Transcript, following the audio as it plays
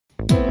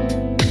Good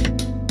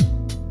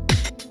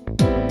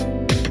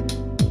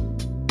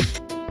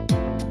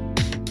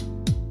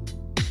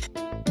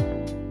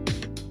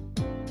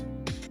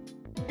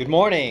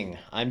morning,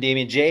 I'm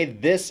Damian J.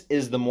 This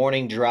is the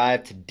morning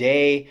drive.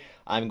 Today,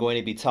 I'm going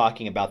to be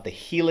talking about the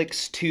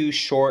Helix 2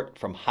 short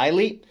from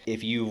Hylete.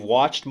 If you've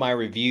watched my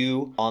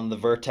review on the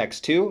Vertex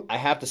 2, I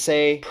have to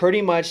say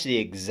pretty much the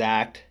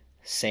exact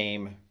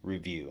same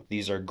review.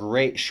 These are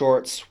great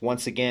shorts.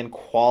 Once again,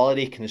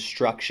 quality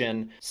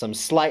construction, some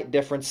slight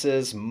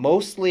differences,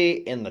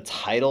 mostly in the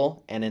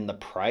title and in the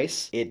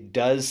price. It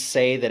does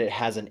say that it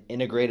has an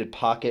integrated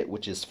pocket,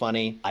 which is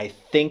funny. I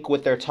think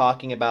what they're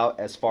talking about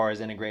as far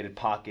as integrated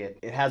pocket,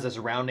 it has this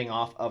rounding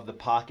off of the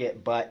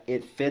pocket, but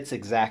it fits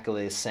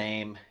exactly the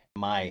same.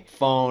 My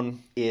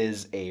phone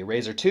is a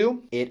Razr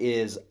 2. It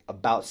is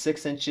about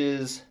 6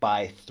 inches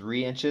by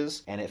 3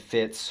 inches, and it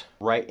fits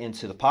right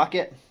into the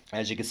pocket.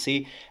 As you can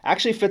see,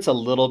 actually fits a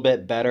little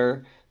bit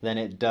better than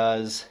it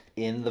does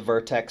in the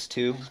Vertex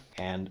 2,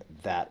 and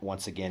that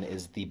once again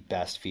is the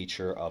best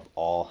feature of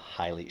all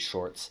Hylete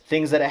shorts.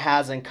 Things that it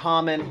has in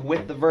common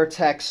with the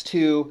Vertex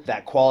 2,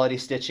 that quality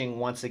stitching.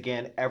 Once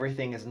again,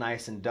 everything is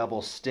nice and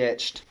double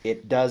stitched.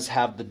 It does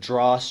have the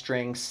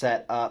drawstring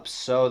set up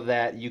so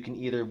that you can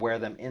either wear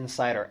them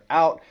inside or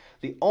out.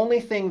 The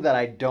only thing that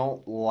I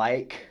don't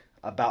like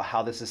about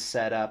how this is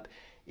set up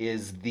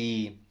is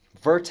the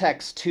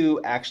Vertex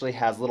 2 actually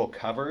has little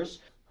covers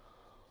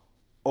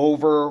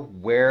over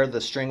where the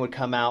string would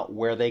come out,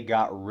 where they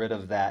got rid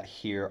of that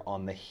here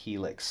on the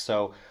Helix.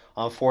 So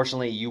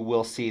unfortunately, you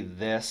will see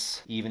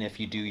this even if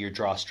you do your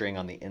drawstring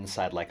on the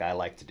inside like I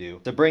like to do.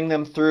 To bring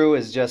them through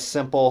is just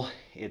simple.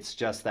 It's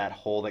just that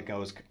hole that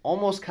goes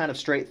almost kind of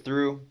straight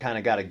through. Kind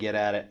of got to get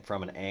at it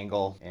from an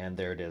angle, and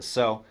there it is.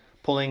 So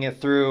pulling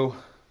it through.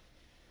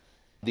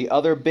 The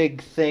other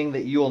big thing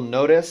that you'll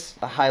notice,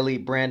 the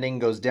Hylete branding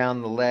goes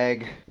down the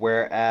leg,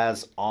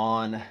 whereas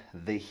on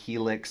the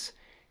Helix,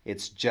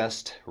 it's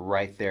just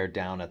right there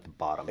down at the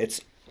bottom.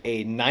 It's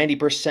a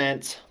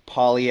 90%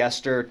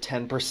 polyester,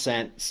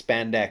 10%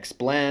 spandex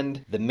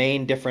blend. The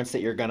main difference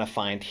that you're gonna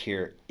find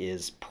here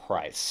is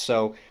price.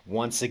 So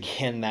once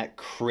again, that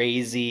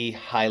crazy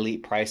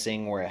Hylete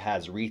pricing where it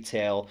has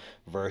retail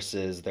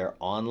versus their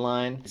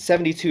online.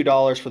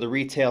 $72 for the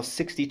retail,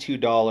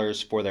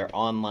 $62 for their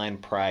online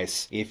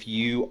price. If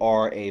you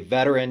are a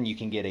veteran, you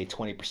can get a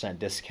 20%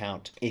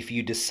 discount. If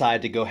you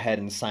decide to go ahead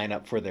and sign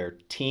up for their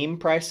team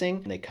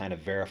pricing, they kind of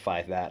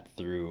verify that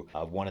through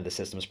one of the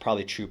systems,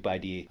 probably Troop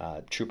ID.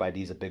 Troop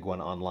ID is a big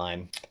one online.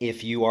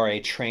 If you are a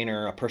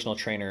trainer, a personal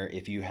trainer,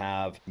 if you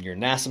have your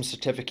NASM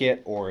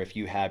certificate or if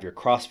you have your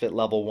CrossFit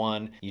level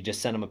 1, you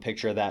just send them a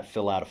picture of that,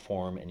 fill out a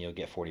form, and you'll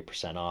get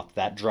 40% off.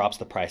 That drops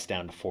the price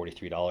down to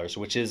 $43,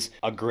 which is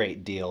a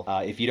great deal.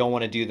 If you don't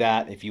want to do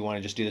that, if you want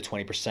to just do the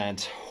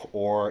 20%,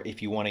 or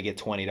if you want to get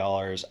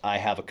 $20, I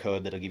have a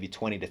code that'll give you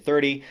 20 to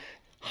 30.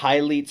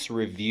 Hylete's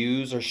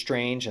reviews are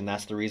strange, and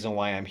that's the reason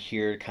why I'm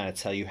here to kind of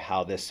tell you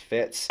how this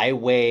fits. I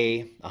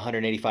weigh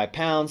 185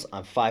 pounds.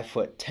 I'm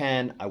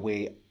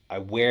 5'10". I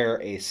wear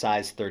a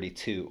size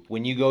 32.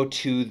 When you go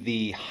to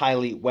the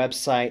Hylete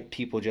website,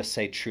 people just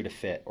say true to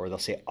fit, or they'll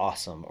say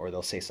awesome, or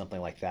they'll say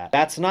something like that.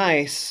 That's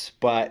nice,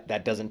 but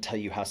that doesn't tell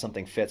you how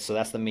something fits. So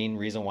that's the main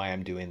reason why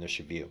I'm doing this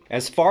review.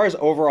 As far as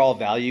overall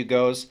value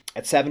goes,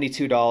 at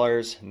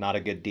 $72, not a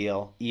good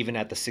deal. Even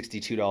at the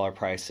 $62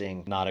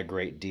 pricing, not a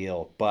great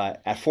deal.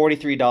 But at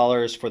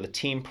 $43 for the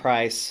team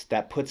price,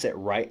 that puts it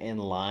right in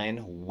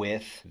line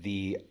with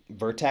the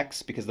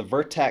Vertex, because the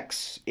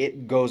Vertex,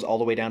 it goes all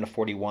the way down to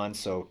 41,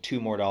 so $2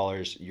 more,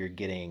 you're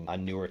getting a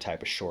newer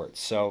type of short.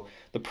 So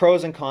the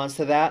pros and cons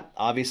to that,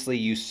 obviously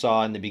you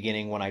saw in the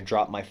beginning when I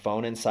dropped my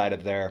phone inside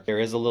of there, there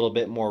is a little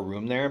bit more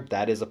room there.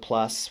 That is a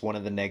plus. One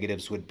of the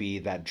negatives would be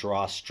that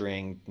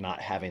drawstring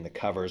not having the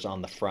covers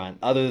on the front.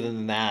 Other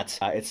than that,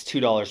 it's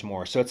 $2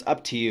 more. So it's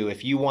up to you.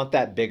 If you want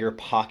that bigger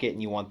pocket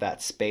and you want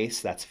that space,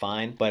 that's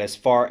fine. But as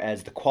far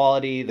as the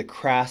quality, the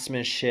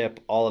craftsmanship,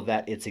 all of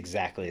that, it's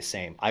exactly the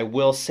same. I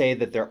will say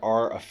that there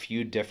are a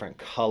few different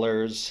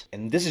colors,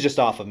 and this is just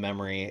off of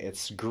memory.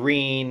 It's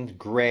green,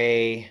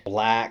 gray,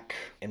 black,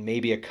 and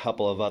maybe a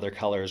couple of other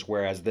colors,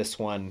 whereas this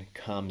one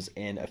comes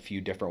in a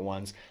few different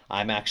ones.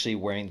 I'm actually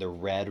wearing the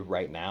red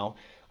right now.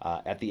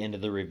 At the end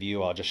of the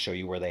review, I'll just show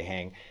you where they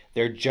hang.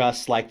 They're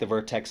just like the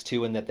Vertex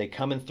 2 in that they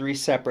come in 3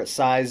 separate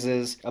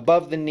sizes: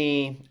 above the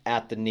knee,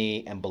 at the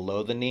knee, and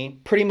below the knee.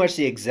 Pretty much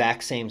the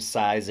exact same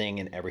sizing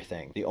and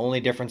everything. The only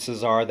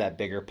differences are that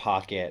bigger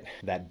pocket,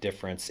 that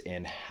difference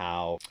in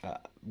how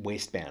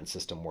waistband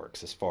system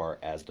works as far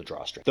as the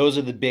drawstring. Those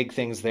are the big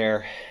things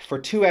there. For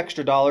 $2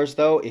 extra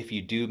though, if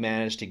you do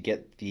manage to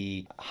get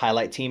the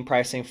Hylete team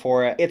pricing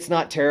for it, it's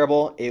not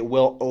terrible. It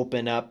will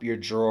open up your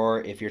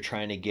drawer if you're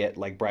trying to get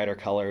like brighter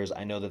colors.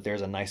 I know that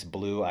there's a nice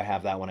blue. I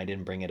have that one. I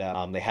didn't bring it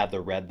up. They have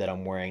the red that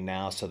I'm wearing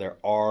now. So there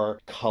are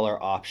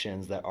color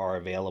options that are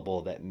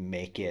available that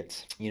make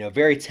it, you know,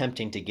 very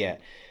tempting to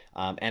get.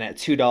 And at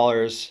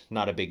 $2,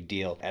 not a big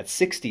deal. At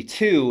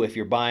 $62, if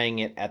you're buying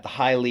it at the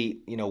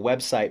Hylete,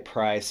 website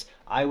price,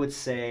 I would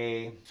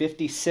say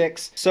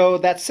 56. So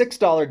that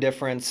 $6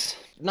 difference,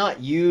 not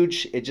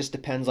huge. It just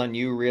depends on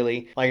you,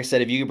 really. Like I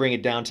said, if you could bring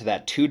it down to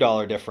that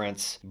 $2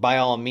 difference, by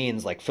all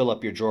means, like fill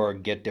up your drawer,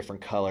 get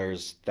different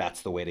colors.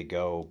 That's the way to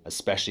go,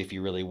 especially if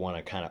you really want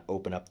to kind of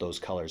open up those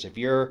colors. If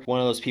you're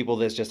one of those people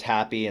that's just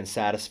happy and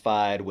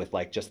satisfied with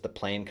like just the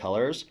plain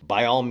colors,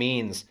 by all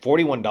means,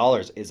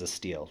 $41 is a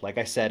steal. Like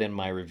I said in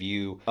my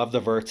review of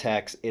the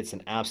Vertex, it's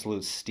an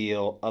absolute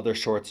steal. Other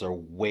shorts are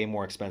way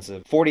more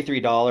expensive.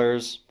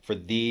 $43 for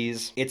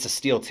these, it's a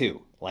steal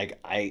too. Like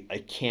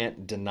I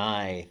can't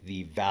deny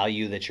the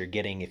value that you're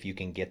getting if you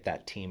can get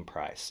that team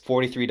price.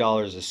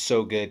 $43 is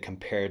so good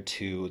compared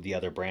to the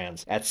other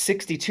brands. At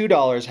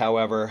 $62,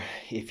 however,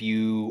 if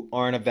you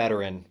aren't a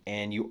veteran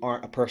and you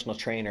aren't a personal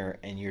trainer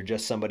and you're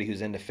just somebody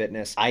who's into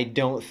fitness, I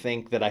don't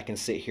think that I can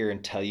sit here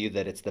and tell you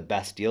that it's the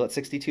best deal at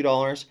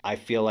 $62. I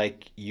feel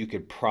like you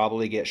could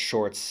probably get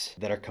shorts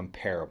that are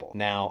comparable.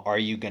 Now, are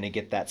you gonna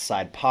get that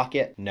side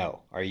pocket?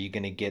 No. Are you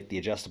gonna get the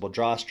adjustable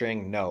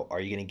drawstring? No.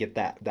 Are you gonna get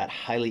that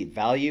Hylete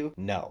value?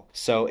 No.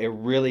 So it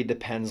really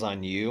depends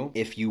on you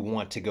if you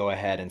want to go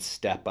ahead and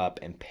step up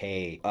and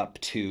pay up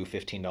to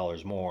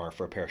 $15 more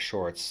for a pair of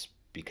shorts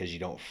because you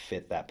don't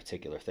fit that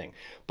particular thing.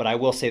 But I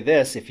will say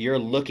this, if you're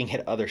looking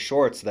at other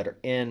shorts that are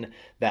in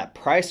that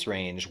price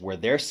range where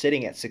they're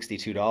sitting at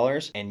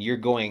 $62 and you're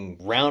going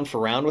round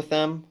for round with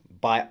them,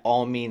 by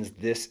all means,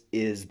 this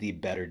is the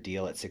better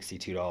deal at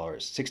 $62.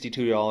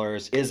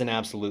 $62 is an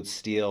absolute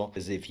steal,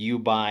 because if you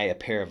buy a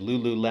pair of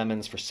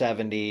Lululemons for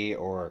 $70,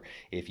 or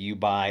if you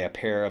buy a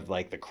pair of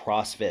like the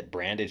CrossFit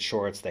branded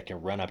shorts that can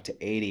run up to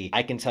 $80,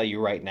 I can tell you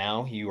right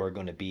now, you are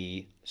going to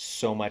be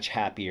so much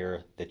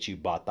happier that you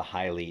bought the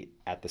Hylete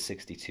at the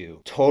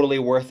 $62. Totally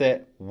worth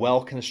it,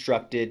 well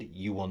constructed.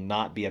 You will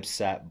not be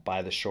upset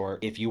by the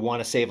short. If you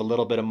want to save a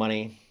little bit of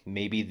money,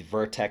 maybe the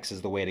Vertex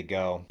is the way to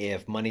go.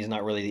 If money's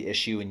not really the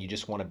issue and you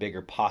just want a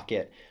bigger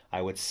pocket,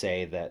 I would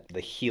say that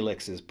the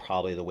Helix is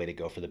probably the way to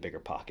go for the bigger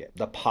pocket.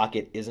 The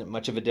pocket isn't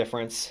much of a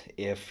difference.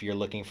 If you're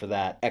looking for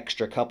that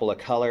extra couple of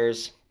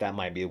colors, that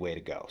might be the way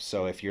to go.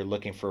 So if you're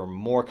looking for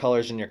more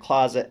colors in your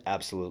closet,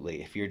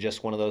 absolutely. If you're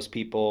just one of those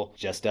people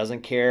just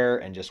doesn't care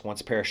and just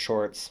wants a pair of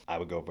shorts, I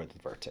would go with the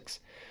Vertex.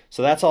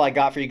 So that's all I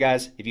got for you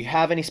guys. If you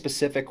have any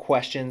specific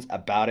questions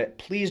about it,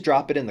 please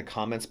drop it in the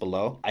comments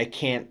below. I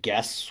can't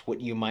guess what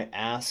you might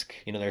ask.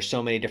 You know, there's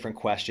so many different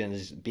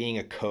questions. Being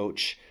a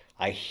coach,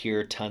 I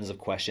hear tons of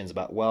questions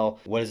about, well,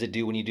 what does it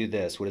do when you do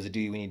this? What does it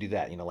do when you do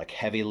that? You know, like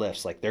heavy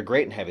lifts, like they're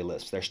great in heavy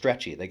lifts. They're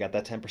stretchy. They got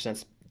that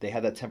 10%, they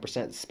have that 10%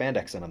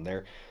 spandex in them.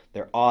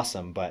 They're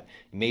awesome, but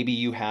maybe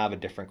you have a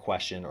different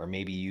question, or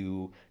maybe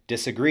you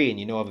disagree and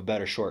you know of a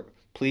better short.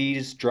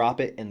 Please drop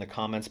it in the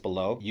comments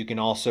below. You can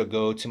also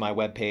go to my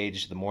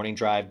webpage,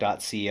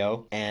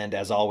 themorningdrive.co. And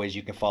as always,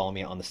 you can follow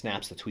me on the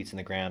snaps, the tweets, and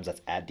the grams.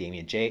 That's at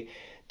DamianJ.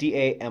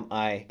 DamianJay.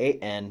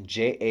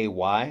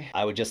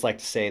 I would just like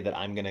to say that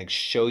I'm going to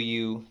show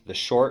you the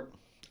short.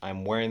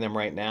 I'm wearing them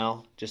right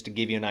now just to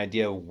give you an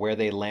idea of where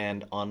they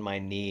land on my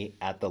knee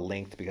at the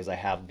length, because I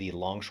have the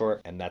long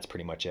short, and that's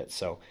pretty much it.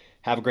 So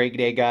have a great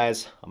day,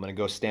 guys. I'm going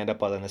to go stand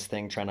up on this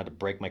thing, try not to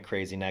break my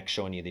crazy neck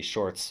showing you these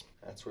shorts.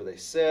 That's where they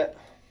sit.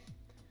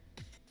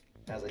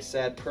 As I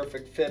said,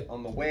 perfect fit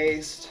on the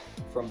waist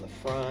from the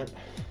front,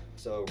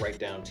 so right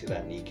down to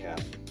that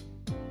kneecap.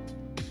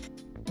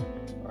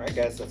 All right,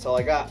 guys, that's all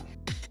I got.